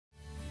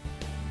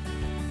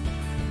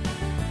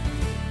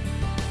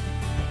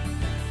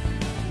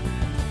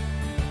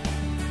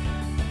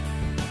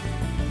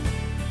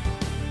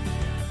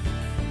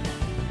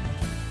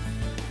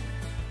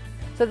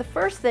So the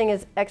first thing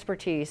is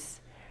expertise.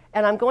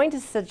 And I'm going to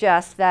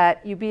suggest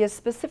that you be as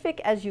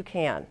specific as you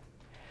can.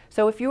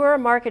 So if you are a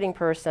marketing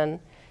person,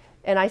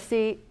 and I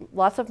see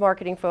lots of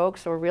marketing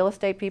folks or real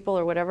estate people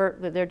or whatever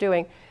that they're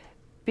doing,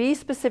 be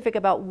specific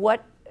about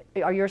what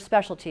are your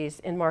specialties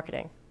in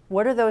marketing.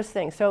 What are those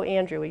things? So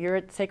Andrew, you're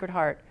at Sacred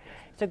Heart.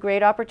 It's a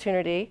great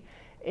opportunity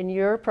in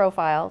your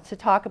profile to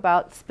talk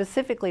about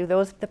specifically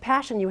the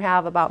passion you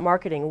have about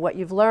marketing, what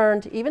you've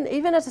learned, even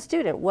as a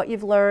student, what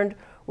you've learned,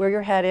 where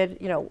you're headed,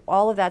 you know,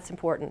 all of that's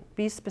important.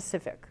 Be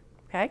specific,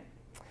 okay?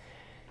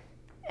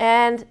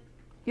 And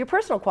your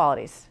personal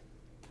qualities.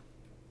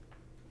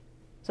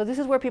 So this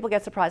is where people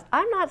get surprised.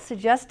 I'm not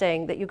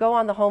suggesting that you go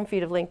on the home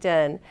feed of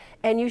LinkedIn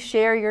and you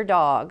share your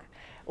dog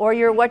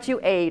or what you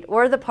ate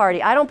or the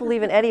party. I don't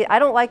believe in I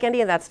don't like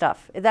any of that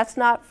stuff. That's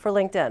not for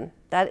LinkedIn.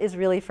 That is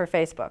really for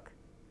Facebook.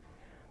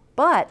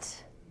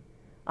 But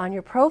on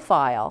your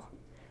profile,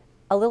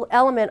 a little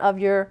element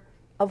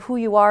of who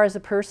you are as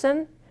a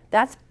person,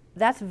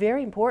 that's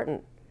very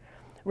important.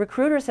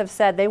 Recruiters have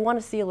said they want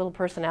to see a little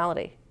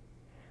personality.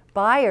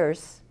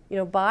 Buyers, you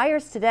know,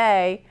 buyers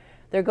today,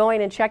 they're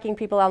going and checking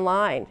people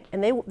online,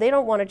 and they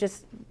don't want to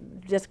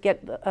just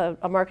get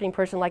a marketing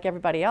person like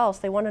everybody else.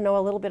 They want to know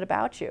a little bit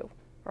about you,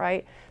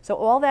 right? So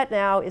all that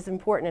now is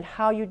important in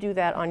how you do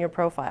that on your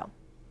profile.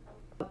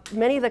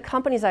 Many of the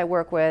companies I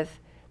work with,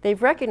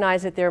 they've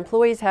recognized that their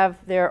employees have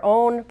their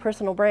own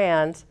personal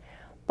brand,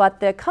 but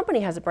the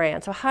company has a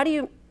brand. So how do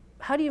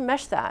you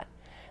mesh that?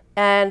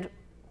 And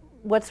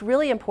what's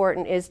really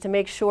important is to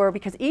make sure,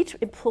 because each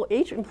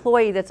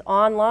employee that's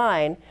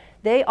online,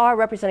 they are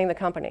representing the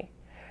company.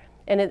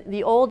 And in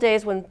the old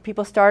days, when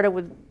people started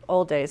with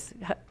old days,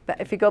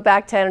 if you go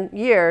back 10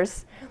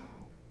 years,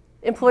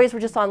 employees were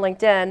just on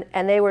LinkedIn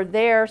and they were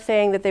there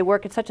saying that they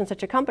work at such and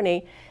such a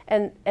company.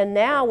 And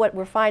now what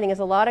we're finding is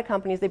a lot of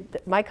companies,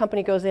 my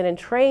company goes in and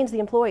trains the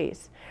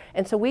employees.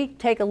 And so we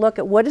take a look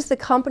at what is the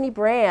company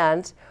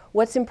brand,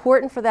 what's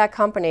important for that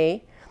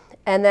company,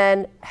 and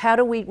then how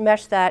do we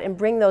mesh that and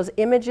bring those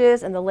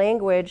images and the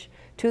language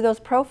to those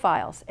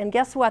profiles. And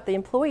guess what? The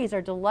employees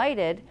are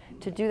delighted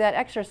to do that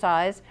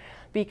exercise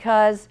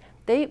because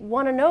they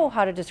want to know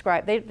how to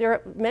describe.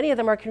 Many of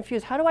them are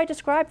confused. How do I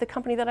describe the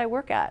company that I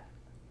work at?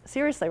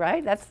 Seriously,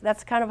 right?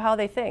 That's kind of how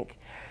they think.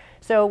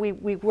 So we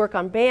work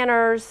on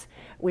banners,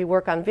 we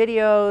work on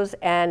videos,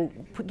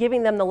 and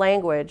giving them the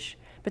language.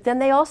 But then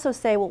they also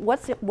say, well,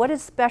 what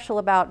is special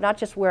about not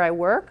just where I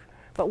work,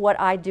 but what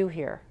I do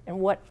here and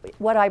what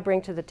I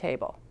bring to the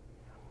table.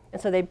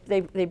 And so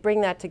they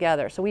bring that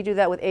together. So we do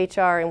that with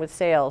HR and with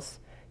sales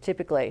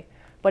typically.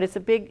 But it's a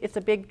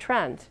big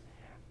trend.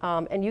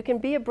 And you can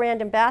be a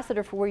brand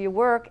ambassador for where you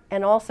work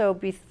and also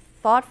be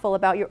thoughtful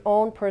about your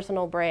own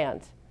personal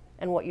brand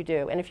and what you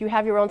do. And if you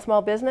have your own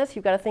small business,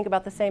 you've got to think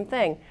about the same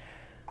thing.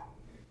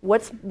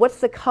 What's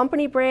the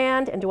company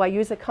brand, and do I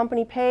use a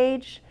company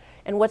page?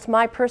 And what's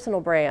my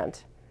personal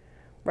brand,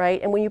 right?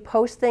 And when you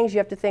post things, you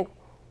have to think,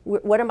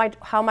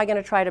 how am I going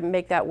to try to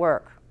make that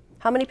work?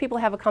 How many people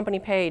have a company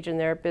page in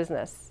their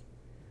business?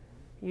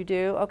 You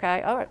do?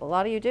 Okay. All right. A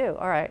lot of you do.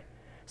 All right.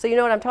 So you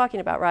know what I'm talking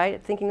about,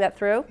 right? Thinking that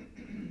through?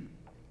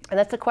 And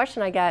that's the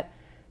question I get.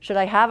 Should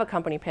I have a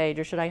company page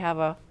or should I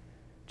have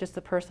just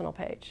a personal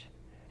page?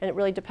 And it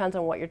really depends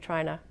on what you're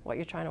trying to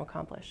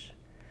accomplish.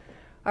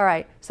 All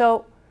right.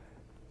 So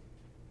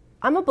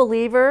I'm a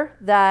believer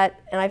that,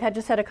 and I've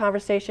just had a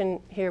conversation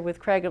here with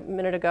Craig a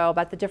minute ago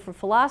about the different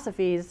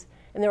philosophies,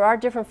 and there are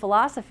different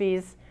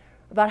philosophies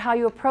about how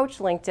you approach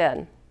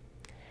LinkedIn.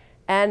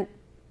 And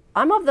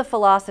I'm of the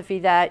philosophy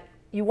that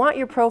you want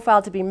your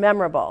profile to be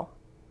memorable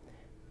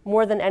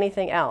more than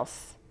anything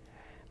else.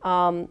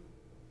 You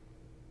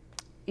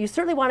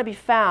certainly want to be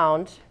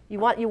found. You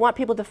want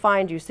people to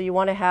find you, so you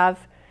want to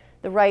have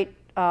the right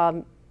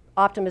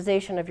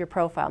optimization of your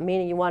profile,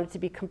 meaning you want it to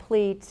be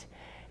complete,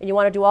 and you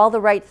want to do all the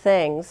right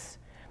things.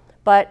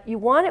 But you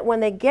want it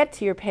when they get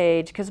to your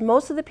page, because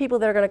most of the people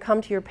that are going to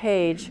come to your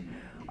page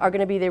are going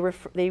to be,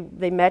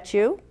 they met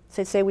you,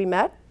 say we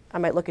met. I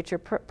might look at your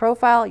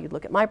profile, you'd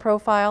look at my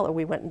profile, or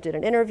we went and did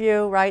an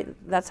interview, right?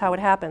 That's how it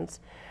happens.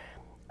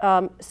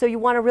 So you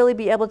want to really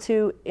be able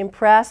to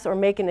impress or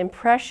make an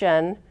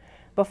impression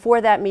before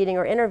that meeting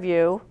or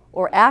interview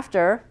or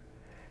after.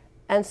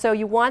 And so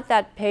you want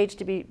that page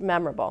to be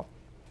memorable.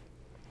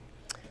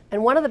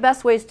 And one of the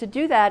best ways to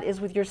do that is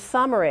with your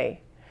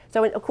summary.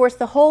 So of course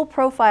the whole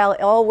profile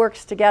all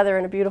works together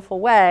in a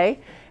beautiful way,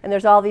 and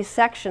there's all these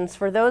sections.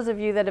 For those of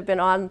you that have been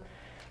on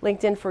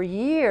LinkedIn for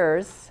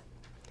years,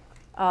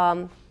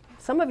 some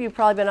of you have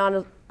probably been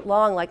on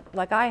long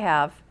like I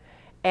have,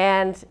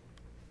 and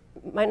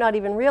might not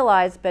even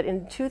realize, but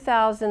in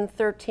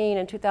 2013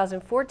 and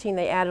 2014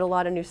 they added a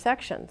lot of new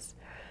sections.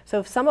 So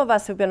if some of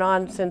us who've been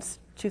on since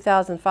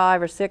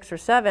 2005 or 6 or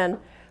 7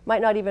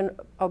 might not even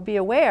be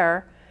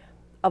aware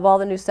of all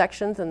the new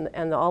sections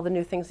and all the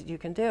new things that you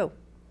can do.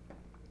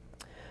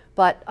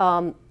 But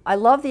I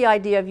love the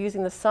idea of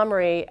using the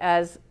summary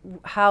as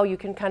how you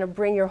can kind of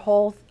bring the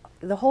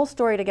whole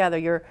story together,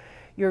 your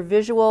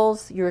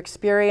visuals, your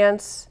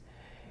experience,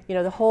 You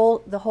know, the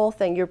whole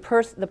thing,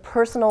 the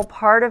personal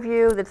part of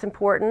you that's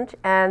important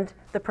and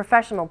the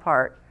professional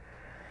part.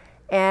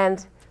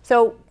 And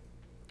so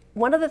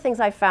one of the things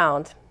I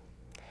found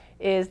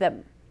is that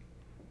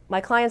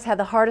my clients had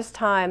the hardest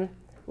time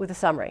with a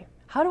summary.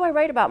 How do I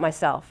write about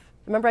myself?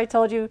 Remember I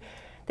told you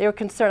they were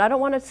concerned. I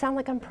don't want to sound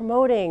like I'm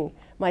promoting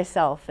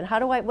myself. And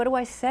what do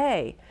I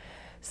say?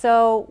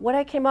 So what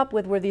I came up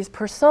with were these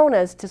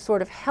personas to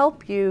sort of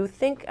help you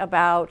think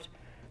about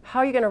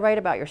how you're going to write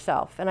about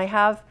yourself. And I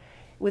have,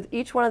 with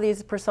each one of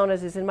these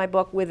personas is in my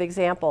book with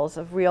examples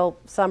of real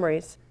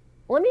summaries.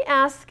 Let me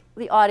ask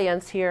the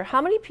audience here,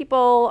 how many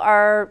people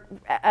are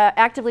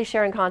actively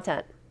sharing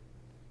content?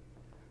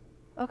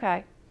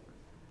 Okay,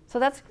 so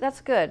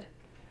that's good.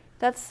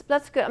 That's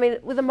good. I mean,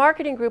 with the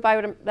marketing group,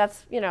 I'd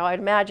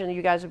imagine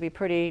you guys would be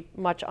pretty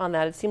much on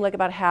that. It seemed like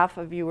about half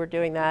of you were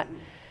doing that.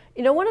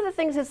 You know, one of the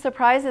things that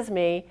surprises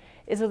me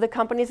is with the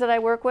companies that I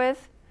work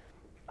with,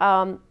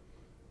 a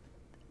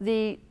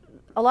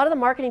lot of the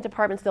marketing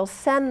departments, they'll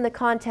send the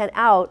content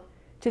out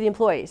to the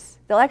employees.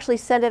 They'll actually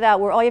send it out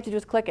where all you have to do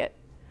is click it.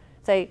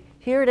 Say,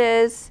 here it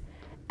is,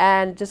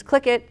 and just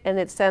click it, and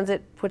it sends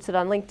it, puts it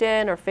on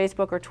LinkedIn or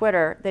Facebook or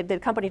Twitter. The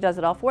company does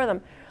it all for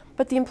them.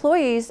 But the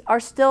employees are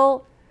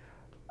still,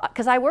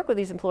 because I work with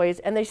these employees,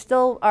 and they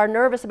still are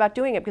nervous about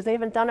doing it because they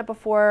haven't done it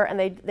before, and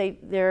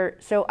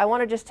so I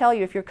want to just tell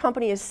you, if your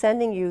company is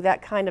sending you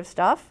that kind of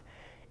stuff,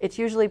 it's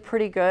usually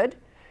pretty good,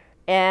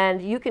 and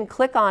you can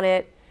click on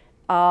it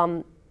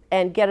and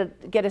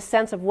get a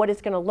sense of what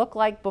it's going to look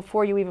like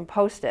before you even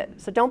post it.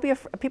 So don't be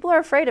people are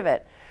afraid of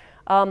it.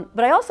 But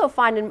I also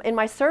find in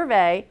my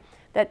survey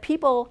that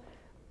people,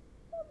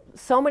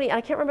 so many, I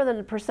can't remember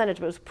the percentage,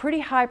 but it was a pretty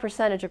high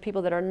percentage of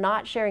people that are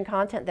not sharing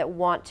content that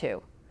want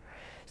to.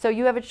 So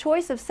you have a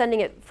choice of sending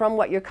it from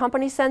what your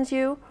company sends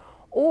you,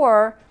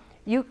 or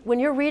when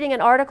you're reading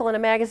an article in a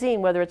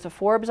magazine, whether it's a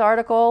Forbes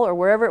article or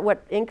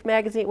what Inc.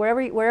 magazine,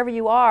 wherever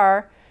you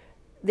are,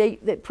 they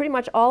pretty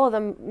much all of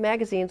the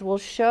magazines will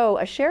show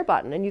a share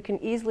button, and you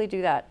can easily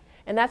do that.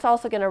 And that's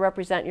also going to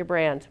represent your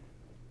brand.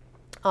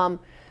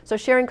 So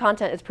sharing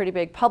content is pretty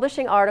big.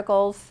 Publishing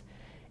articles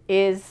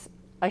is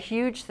a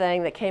huge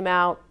thing that came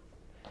out.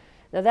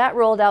 Now that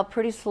rolled out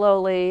pretty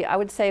slowly. I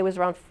would say it was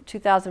around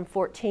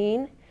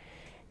 2014.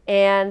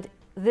 And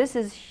this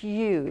is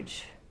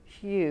huge,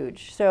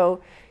 huge.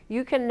 So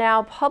you can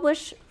now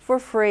publish for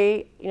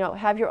free,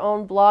 have your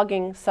own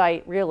blogging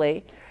site,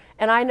 really.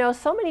 And I know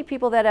so many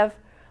people that have,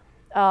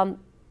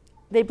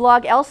 they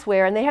blog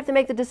elsewhere, and they have to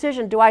make the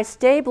decision, do I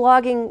stay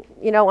blogging,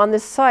 on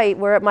this site,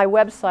 where at my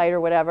website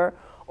or whatever,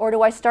 or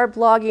do I start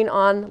blogging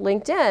on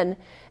LinkedIn?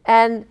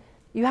 And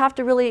you have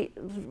to really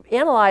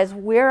analyze,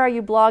 where are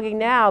you blogging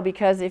now?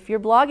 Because if you're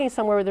blogging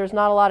somewhere where there's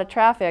not a lot of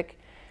traffic,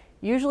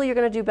 usually you're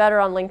going to do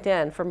better on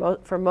LinkedIn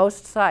for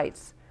most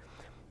sites,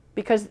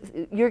 because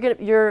your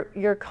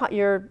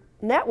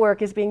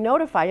network is being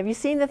notified. Have you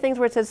seen the things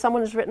where it says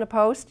someone has written a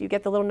post? You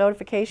get the little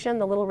notification,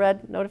 the little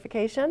red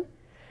notification.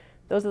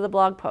 Those are the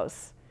blog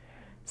posts.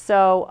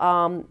 So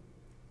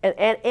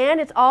and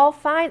it's all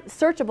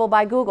searchable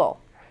by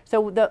Google.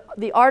 So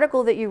the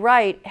article that you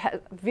write has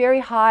very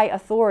high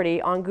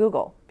authority on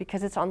Google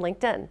because it's on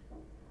LinkedIn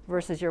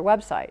versus your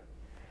website.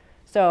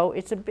 So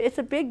it's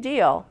a big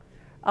deal.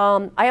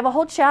 I have a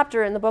whole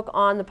chapter in the book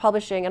on the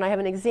publishing, and I have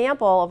an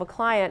example of a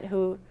client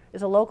who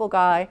is a local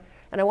guy,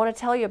 and I want to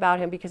tell you about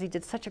him because he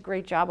did such a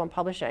great job on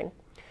publishing.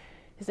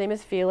 His name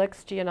is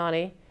Felix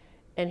Giannotti,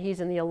 and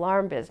he's in the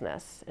alarm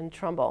business in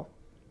Trumbull.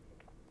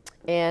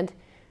 And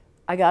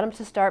I got him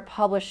to start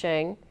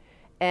publishing.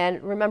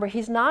 And remember,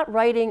 he's not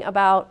writing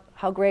about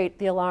how great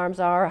the alarms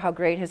are or how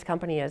great his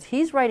company is.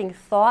 He's writing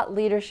thought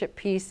leadership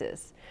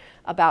pieces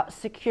about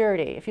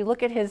security. If you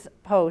look at his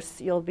posts,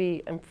 you'll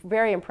be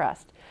very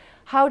impressed.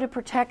 How to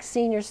protect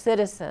senior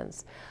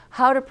citizens,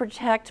 how to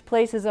protect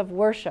places of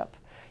worship.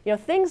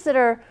 Things that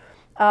are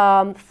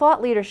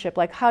thought leadership,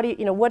 like how do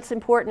you, what's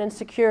important in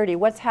security,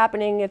 what's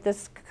happening at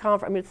this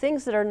conference,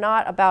 things that are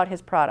not about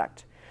his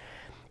product.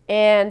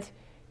 And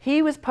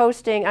he was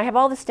posting, I have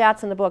all the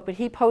stats in the book, but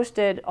he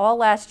posted all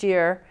last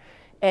year,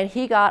 and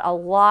he got a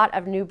lot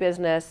of new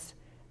business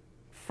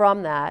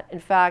from that. In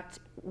fact,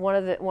 one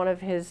of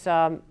his,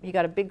 he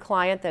got a big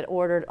client that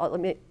ordered,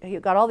 he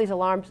got all these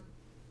alarms,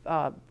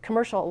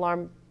 commercial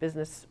alarm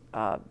business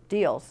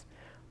deals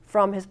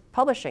from his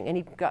publishing, and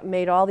he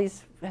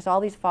has all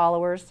these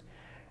followers,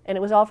 and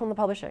it was all from the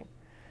publishing.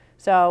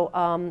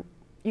 So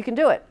you can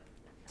do it,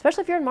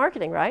 especially if you're in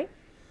marketing, right?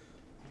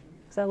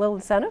 Is that a little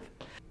incentive?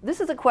 This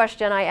is a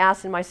question I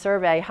asked in my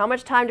survey. How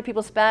much time do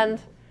people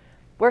spend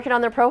working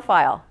on their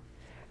profile?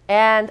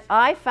 And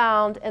I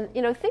found, and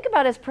think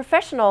about it, as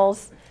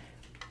professionals,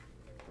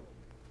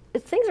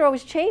 things are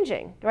always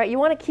changing, right? You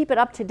want to keep it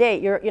up to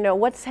date.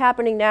 What's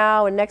happening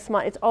now and next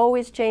month, it's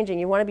always changing.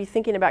 You want to be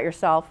thinking about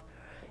yourself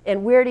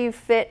and where do you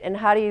fit and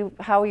how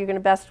are you going to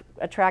best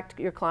attract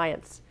your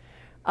clients.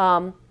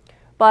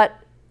 But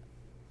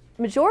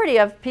majority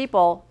of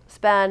people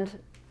spend,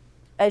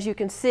 as you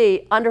can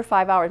see, under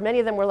 5 hours. Many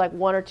of them were like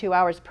 1 or 2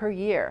 hours per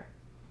year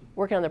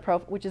working on their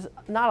profile, which is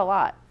not a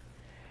lot.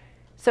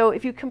 So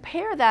if you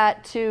compare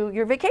that to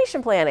your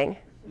vacation planning,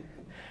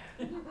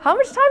 how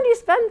much time do you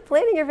spend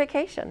planning your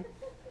vacation?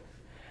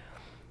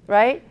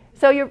 Right?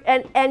 So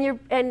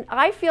and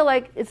I feel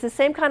like it's the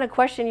same kind of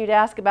question you'd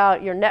ask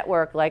about your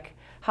network, like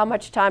how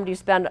much time do you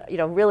spend,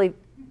 really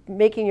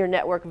making your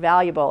network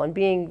valuable and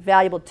being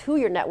valuable to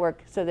your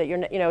network so that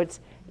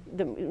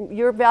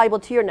you're valuable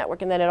to your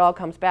network and then it all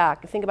comes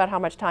back. Think about how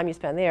much time you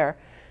spend there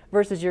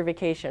versus your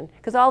vacation.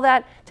 Because all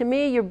that, to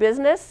me, your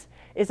business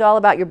is all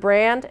about your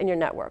brand and your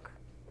network.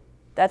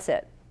 That's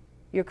it.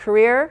 Your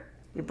career,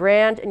 your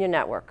brand, and your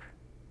network.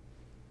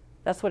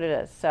 That's what it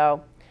is.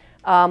 So,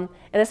 and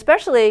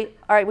especially,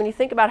 all right, when you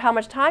think about how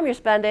much time you're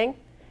spending,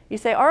 you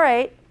say, all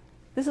right,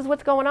 this is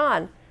what's going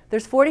on.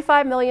 There's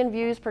 45 million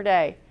views per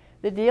day.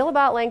 The deal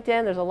about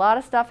LinkedIn, there's a lot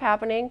of stuff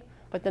happening,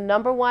 but the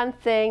number one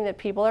thing that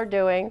people are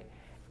doing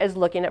is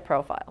looking at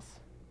profiles.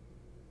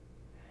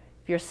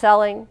 If you're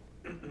selling,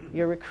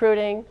 you're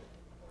recruiting,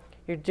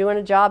 you're doing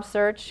a job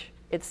search,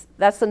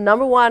 that's the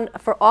number one,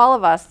 for all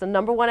of us, the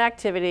number one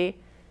activity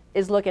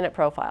is looking at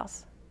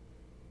profiles.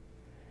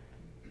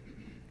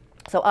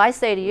 So I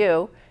say to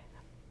you,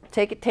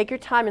 take your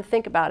time and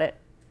think about it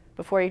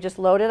before you just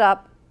load it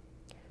up.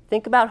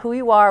 Think about who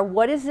you are.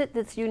 What is it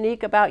that's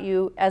unique about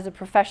you as a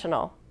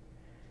professional?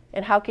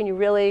 And how can you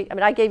really,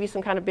 I gave you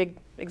some kind of big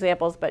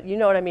examples, but you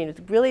know what I mean.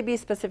 It's really be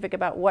specific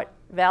about what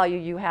value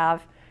you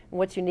have and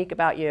what's unique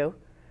about you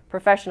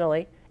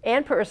professionally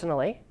and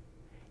personally.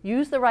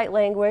 Use the right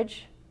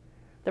language,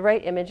 the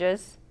right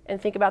images,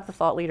 and think about the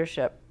thought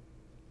leadership.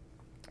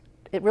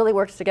 It really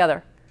works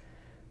together.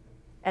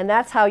 And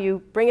that's how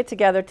you bring it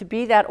together to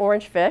be that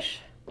orange fish,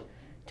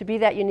 to be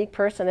that unique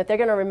person that they're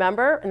going to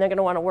remember and they're going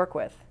to want to work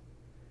with.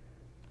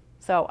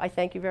 So I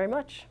thank you very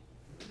much.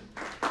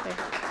 Okay.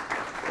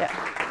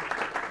 Yeah.